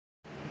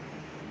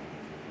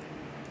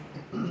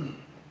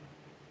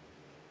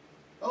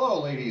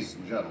Hello, ladies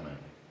and gentlemen.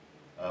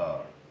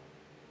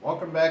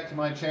 Welcome back to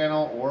my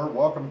channel, or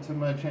welcome to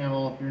my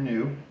channel if you're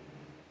new.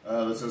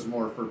 This is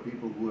more for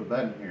people who have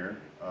been here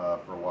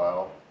for a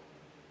while.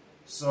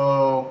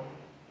 So,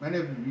 many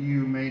of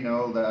you may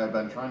know that I've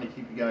been trying to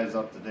keep you guys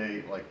up to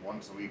date, like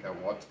once a week,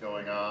 on what's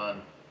going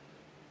on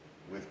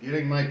with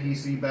getting my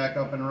PC back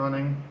up and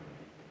running.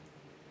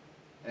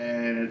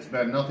 And it's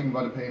been nothing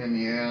but a pain in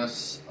the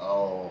ass.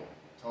 I'll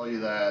tell you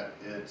that.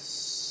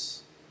 It's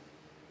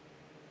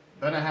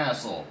been a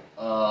hassle.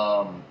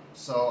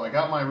 So I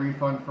got my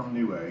refund from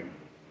Newegg,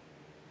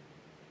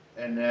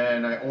 and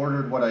then I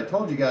ordered what I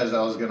told you guys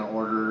I was going to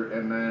order,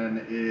 and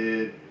then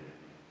it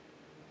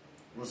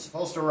was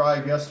supposed to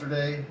arrive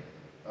yesterday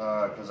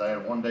because I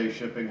had one-day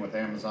shipping with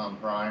Amazon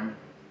Prime.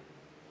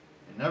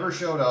 It never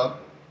showed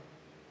up,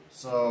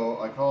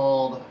 so I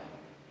called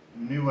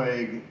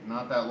Newegg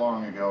not that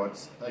long ago.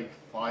 It's like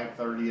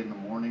 5:30 in the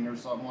morning or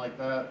something like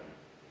that.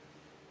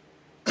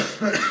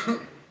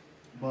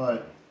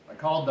 But I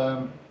called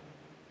them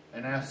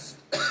and asked,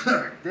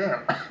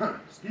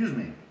 excuse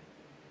me.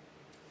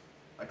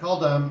 I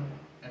called them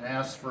and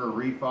asked for a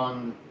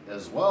refund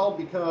as well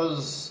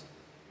because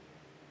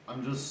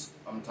I'm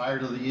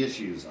tired of the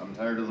issues. I'm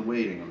tired of the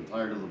waiting. I'm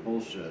tired of the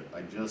bullshit.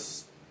 I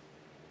just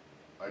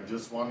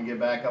want to get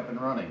back up and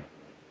running.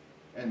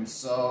 And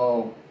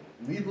so,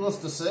 needless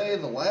to say,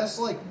 the last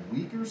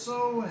week or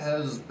so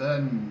has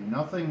been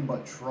nothing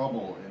but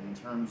trouble in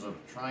terms of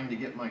trying to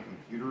get my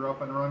computer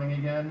up and running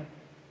again.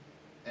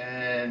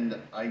 And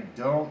I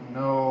don't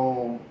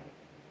know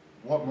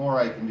what more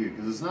I can do,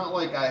 because it's not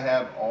like I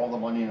have all the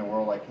money in the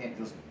world. I can't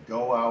just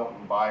go out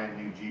and buy a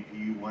new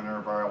GPU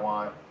whenever I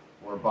want,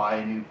 or buy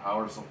a new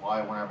power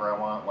supply whenever I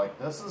want. Like,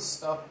 this is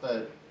stuff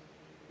that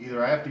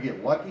either I have to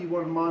get lucky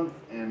one month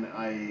and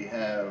I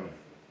have,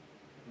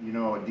 you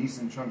know, a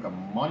decent chunk of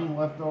money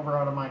left over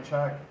out of my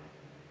check,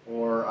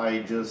 or I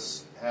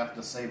just have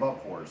to save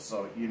up for it.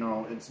 So, you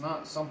know, it's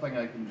not something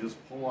I can just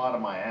pull out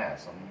of my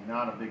ass. I'm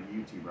not a big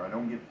YouTuber. I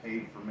don't get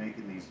paid for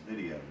making these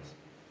videos.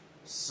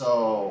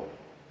 So,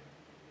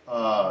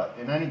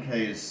 in any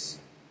case,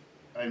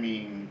 I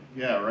mean,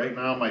 yeah, right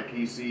now my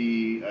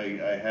PC,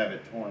 I have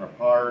it torn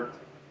apart.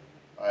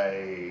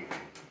 I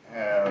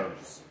have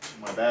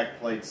my back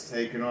plates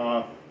taken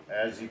off.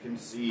 As you can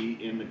see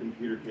in the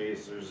computer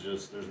case,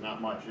 there's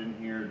not much in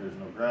here. There's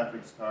no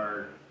graphics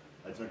card.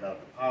 I took out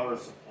the power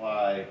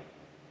supply.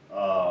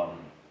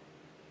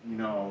 You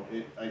know,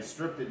 I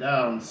stripped it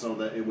down so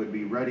that it would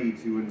be ready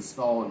to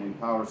install a new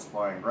power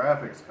supply and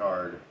graphics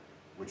card,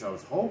 which I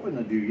was hoping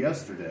to do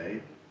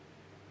yesterday,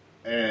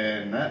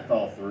 and that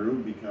fell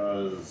through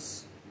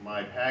because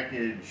my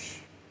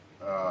package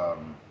got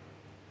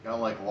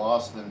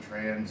lost in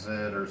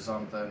transit or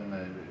something,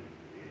 and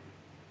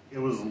it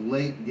was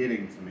late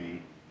getting to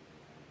me,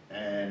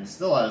 and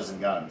still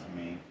hasn't gotten to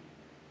me.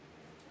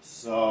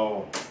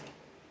 So,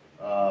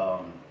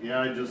 yeah,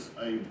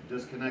 I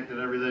disconnected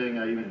everything.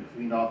 I even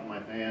cleaned off my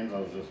fans. I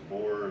was just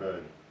bored.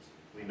 I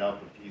cleaned out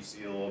the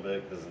PC a little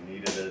bit because I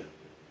needed it.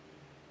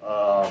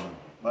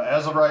 But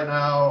as of right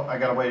now, I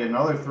gotta wait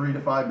another 3 to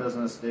 5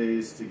 business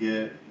days to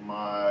get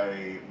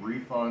my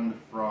refund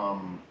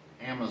from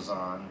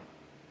Amazon.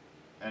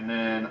 And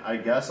then I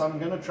guess I'm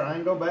going to try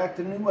and go back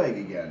to Newegg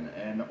again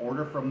and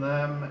order from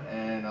them,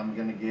 and I'm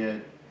going to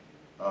get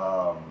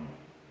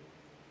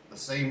the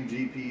same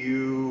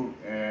GPU,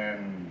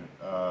 and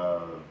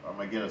I'm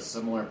going to get a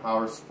similar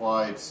power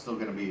supply. It's still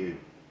going to be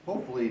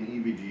hopefully an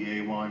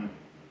EVGA one.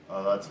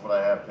 That's what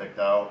I have picked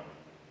out.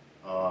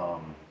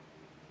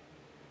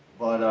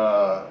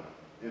 But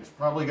it's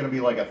probably going to be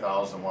like a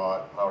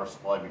 1,000-watt power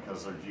supply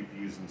because their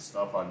GPUs and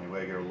stuff on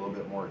Newegg are a little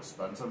bit more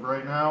expensive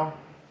right now.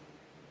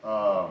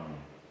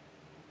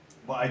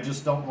 But I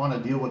just don't want to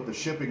deal with the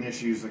shipping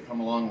issues that come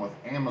along with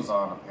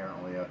Amazon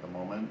apparently at the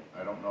moment.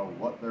 I don't know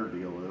what their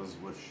deal is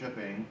with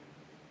shipping,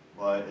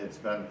 but it's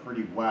been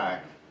pretty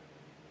whack.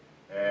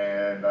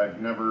 And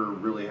I've never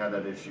really had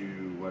that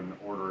issue when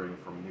ordering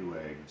from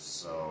Newegg.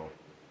 So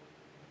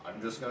I'm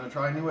just going to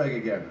try Newegg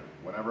again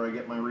whenever I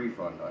get my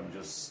refund. I'm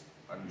just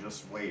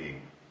waiting.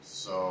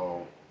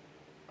 So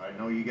I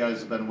know you guys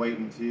have been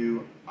waiting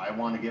too. I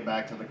want to get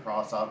back to the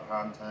Crossout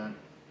content.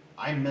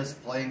 I miss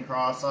playing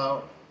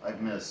Crossout. I've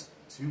missed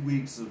 2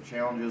 weeks of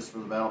challenges for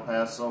the Battle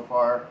Pass so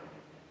far,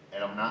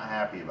 and I'm not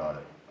happy about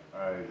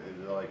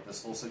it.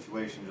 This whole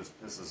situation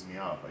just pisses me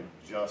off. I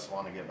just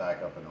want to get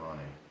back up and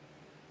running.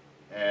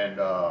 And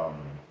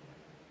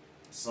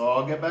so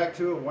I'll get back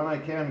to it when I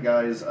can,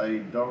 guys. I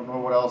don't know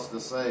what else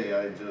to say.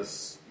 I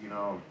just, you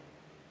know,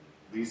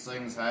 these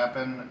things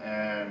happen,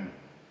 and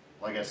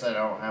like I said,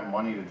 I don't have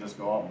money to just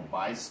go out and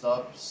buy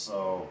stuff,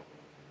 so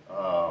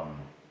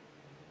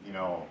you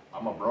know,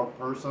 I'm a broke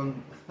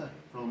person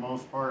for the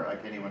most part. I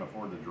can't even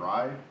afford to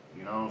drive,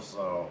 you know,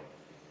 so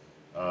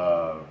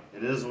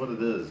it is what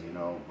it is, you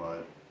know,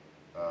 but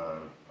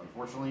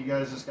unfortunately you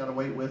guys just gotta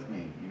wait with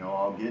me. You know,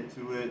 I'll get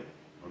to it.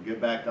 I'll get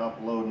back to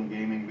uploading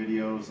gaming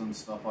videos and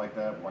stuff like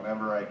that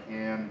whenever I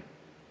can.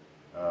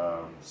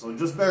 So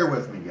just bear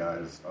with me,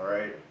 guys,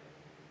 alright?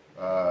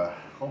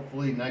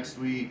 Hopefully next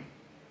week,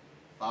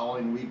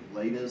 following week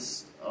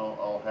latest,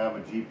 I'll have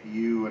a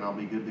GPU and I'll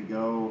be good to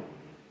go.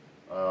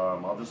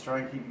 I'll just try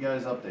and keep you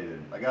guys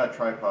updated. I got a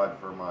tripod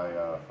for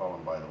my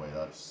phone, by the way.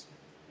 That's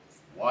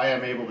why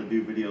I'm able to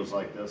do videos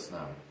like this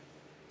now.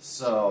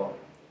 So,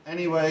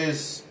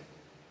 anyways,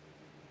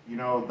 you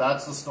know,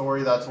 that's the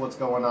story. That's what's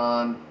going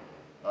on.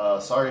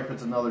 Sorry if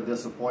it's another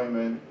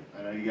disappointment.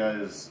 I know you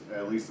guys,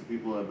 at least the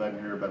people that have been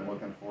here, have been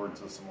looking forward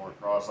to some more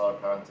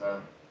Crossout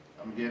content.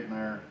 I'm getting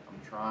there. I'm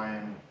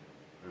trying.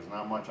 There's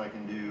not much I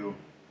can do.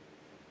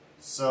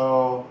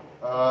 So,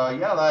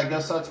 yeah, I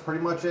guess that's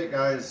pretty much it,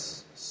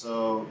 guys.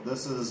 So,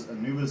 this is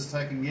Anubis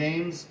Tech and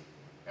Games,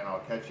 and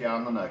I'll catch you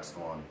on the next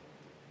one.